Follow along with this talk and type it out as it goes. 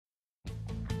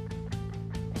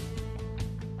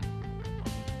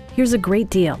Here's a great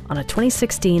deal on a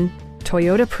 2016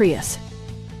 Toyota Prius.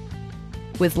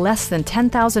 With less than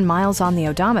 10,000 miles on the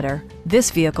odometer,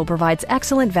 this vehicle provides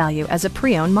excellent value as a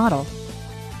pre-owned model.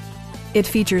 It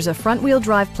features a front-wheel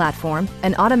drive platform,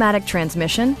 an automatic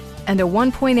transmission, and a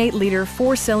 1.8-liter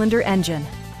four-cylinder engine.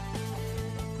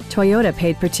 Toyota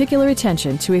paid particular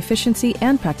attention to efficiency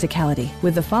and practicality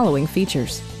with the following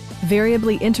features: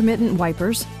 variably intermittent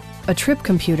wipers, a trip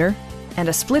computer, and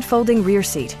a split-folding rear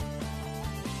seat.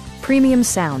 Premium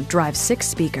sound drives 6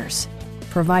 speakers,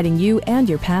 providing you and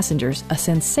your passengers a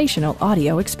sensational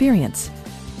audio experience.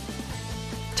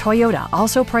 Toyota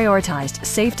also prioritized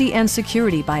safety and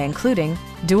security by including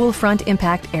dual front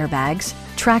impact airbags,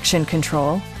 traction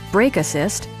control, brake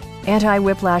assist,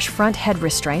 anti-whiplash front head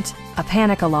restraints, a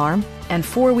panic alarm, and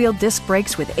 4-wheel disc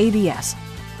brakes with ABS.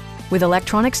 With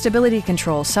electronic stability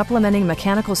control supplementing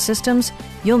mechanical systems,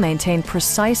 you'll maintain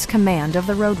precise command of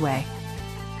the roadway.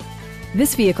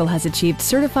 This vehicle has achieved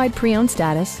certified pre-owned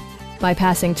status by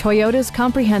passing Toyota's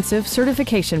comprehensive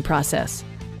certification process.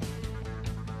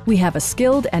 We have a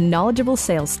skilled and knowledgeable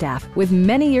sales staff with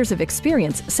many years of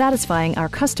experience satisfying our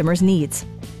customers' needs.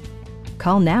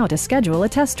 Call now to schedule a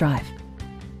test drive.